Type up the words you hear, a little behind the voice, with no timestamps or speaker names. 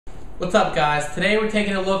What's up, guys? Today we're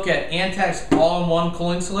taking a look at Antec's all-in-one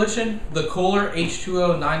cooling solution, the Kuhler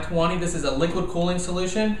H20 920. This is a liquid cooling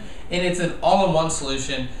solution, and it's an all-in-one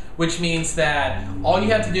solution, which means that all you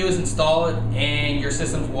have to do is install it and your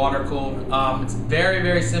system's water cooled. It's very,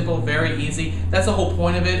 very simple, very easy. That's the whole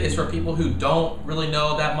point of it, is for people who don't really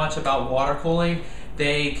know that much about water cooling.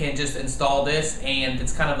 They can just install this, and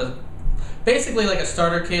it's kind of basically like a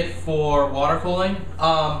starter kit for water cooling.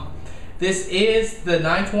 This is the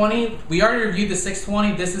 920. We already reviewed the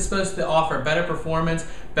 620. This is supposed to offer better performance,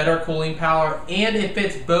 better cooling power, and it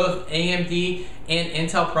fits both AMD and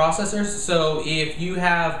Intel processors. So if you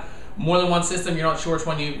have more than one system, you're not sure which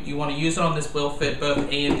one you want to use it on, this will fit both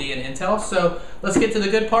AMD and Intel. So let's get to the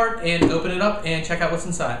good part and open it up and check out what's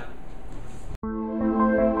inside.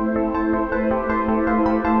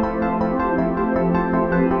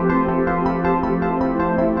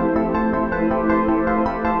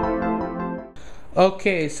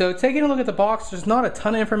 Okay, so taking a look at the box, there's not a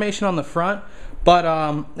ton of information on the front, but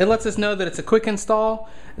it lets us know that it's a quick install,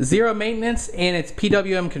 zero maintenance, and it's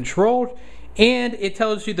PWM controlled, and it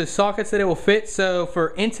tells you the sockets that it will fit. So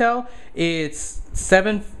for Intel, it's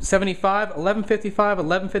 775, 1155,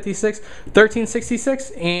 1156,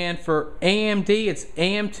 1366, and for AMD, it's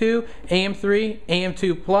AM2, AM3,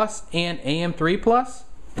 AM2 Plus, and AM3 Plus.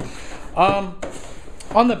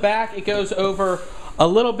 On the back, it goes over a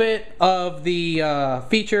little bit of the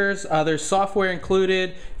features. There's software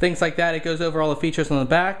included, things like that. It goes over all the features on the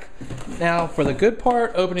back. Now for the good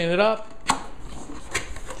part, opening it up.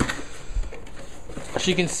 As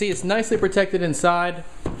you can see, it's nicely protected inside.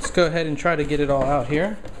 Let's go ahead and try to get it all out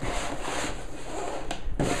here.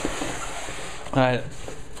 Alright.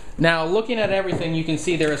 Now looking at everything, you can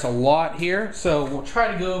see there is a lot here. So we'll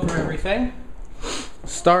try to go over everything.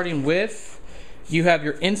 Starting with, you have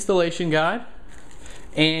your installation guide.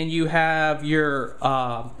 And you have your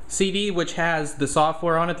CD, which has the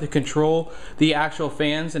software on it to control the actual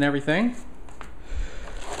fans and everything.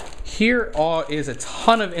 Here is a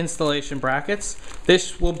ton of installation brackets.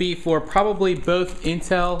 This will be for probably both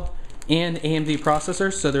Intel and AMD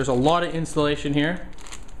processors, so there's a lot of installation here.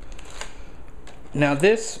 Now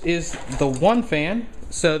this is the one fan.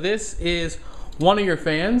 So this is one of your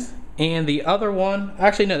fans. And the other one,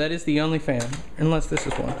 actually no, that is the only fan, unless this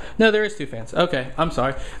is one. No, there is two fans. Okay, I'm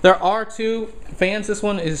sorry. There are two fans. This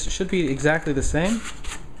one should be exactly the same.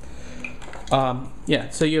 Yeah,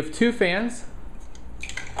 so you have two fans.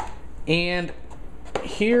 And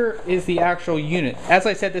here is the actual unit. As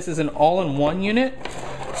I said, this is an all-in-one unit.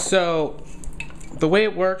 So the way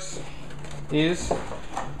it works is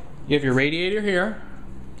you have your radiator here,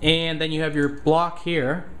 and then you have your block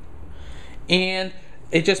here, and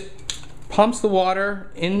it just pumps the water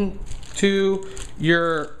onto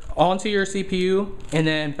your CPU and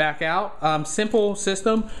then back out. Simple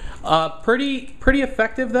system, pretty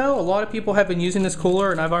effective though. A lot of people have been using this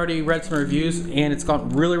cooler, and I've already read some reviews, and it's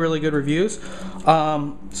got really good reviews.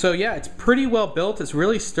 So yeah, it's pretty well built. It's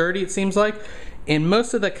really sturdy, it seems like, and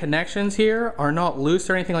most of the connections here are not loose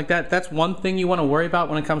or anything like that. That's one thing you want to worry about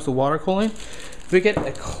when it comes to water cooling. If we get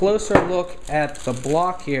a closer look at the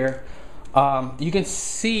block here, you can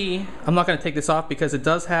see, I'm not going to take this off because it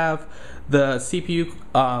does have the CPU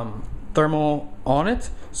thermal on it,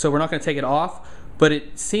 so we're not going to take it off, but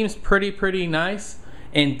it seems pretty nice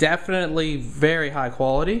and definitely very high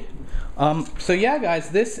quality. So yeah,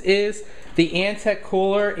 guys, this is the Antec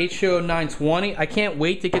Kuhler H20 920. I can't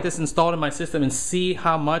wait to get this installed in my system and see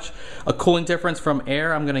how much a cooling difference from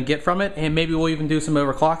air I'm going to get from it, and maybe we'll even do some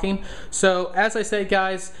overclocking. So as I say,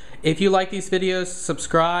 guys, if you like these videos,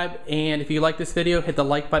 subscribe, and if you like this video, hit the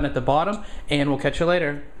like button at the bottom, and we'll catch you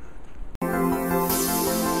later.